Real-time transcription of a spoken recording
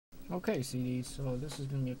Okay, CDs, so this is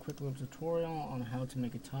going to be a quick little tutorial on how to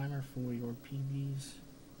make a timer for your PBs,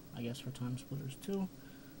 I guess for Time Splitters 2.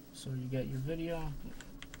 So you get your video,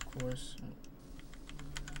 of course.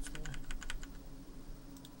 That's there.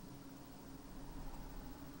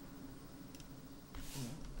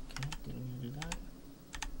 Okay, didn't mean to do that.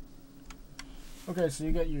 Okay, so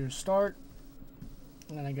you get your start,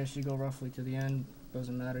 and then I guess you go roughly to the end.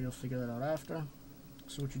 Doesn't matter, you'll figure that out after.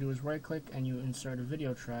 So what you do is right click and you insert a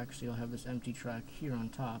video track, so you'll have this empty track here on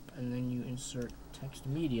top, and then you insert text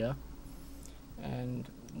media. And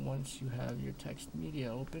once you have your text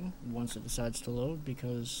media open, once it decides to load,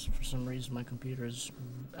 because for some reason my computer is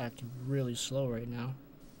acting really slow right now,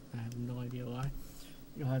 I have no idea why,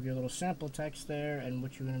 you'll have your little sample text there, and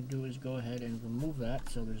what you're going to do is go ahead and remove that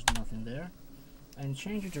so there's nothing there, and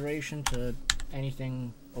change your duration to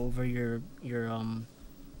anything over your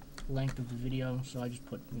length of the video. So I just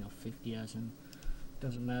put 50 as in,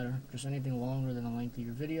 doesn't matter, just anything longer than the length of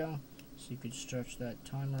your video, so you could stretch that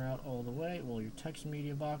timer out all the way. Well, your text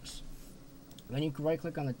media box, then you can right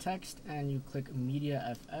click on the text and you click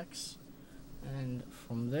media FX, and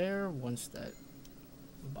from there, once that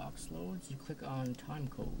box loads, you click on time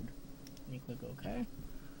code and you click OK,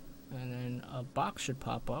 and then a box should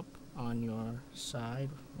pop up on your side.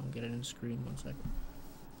 I'll get it in the screen, 1 second.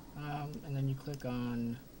 And then you click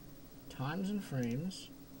on times and frames,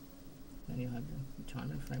 then you'll have your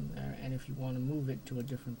time and frame there, and if you want to move it to a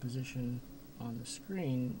different position on the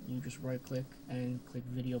screen, you just right click and click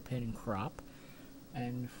video pan and crop,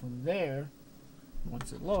 and from there,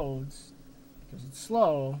 once it loads, because it's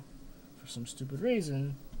slow for some stupid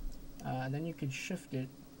reason, then you could shift it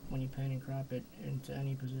when you pan and crop it into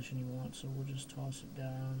any position you want. So we'll just toss it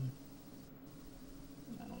down,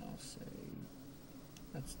 I don't know,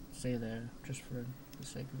 let's say there, just for the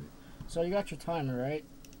sake of it. So you got your timer, right?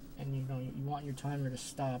 And you want your timer to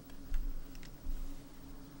stop,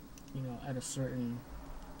 at a certain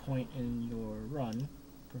point in your run,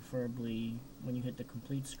 preferably when you hit the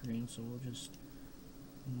complete screen. So we'll just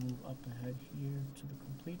move up ahead here to the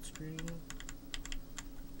complete screen,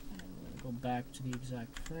 and we'll go back to the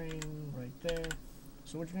exact frame right there.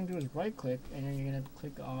 So what you're going to do is right click, and then you're going to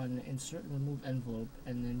click on insert and remove envelope,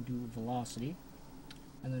 and then do velocity,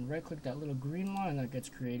 and then right click that little green line that gets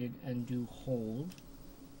created and do hold,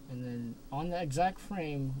 and then on the exact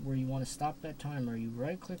frame where you want to stop that timer, you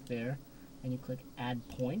right click there and you click add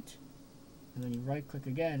point, and then you right click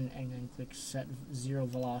again and then click set zero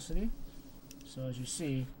velocity. So as you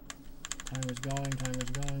see, timer's going,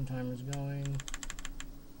 timer's going, timer's going,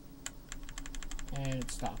 and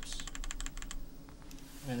it stops.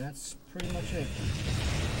 And that's pretty much it.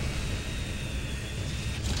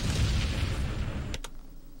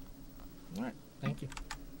 Alright, thank you.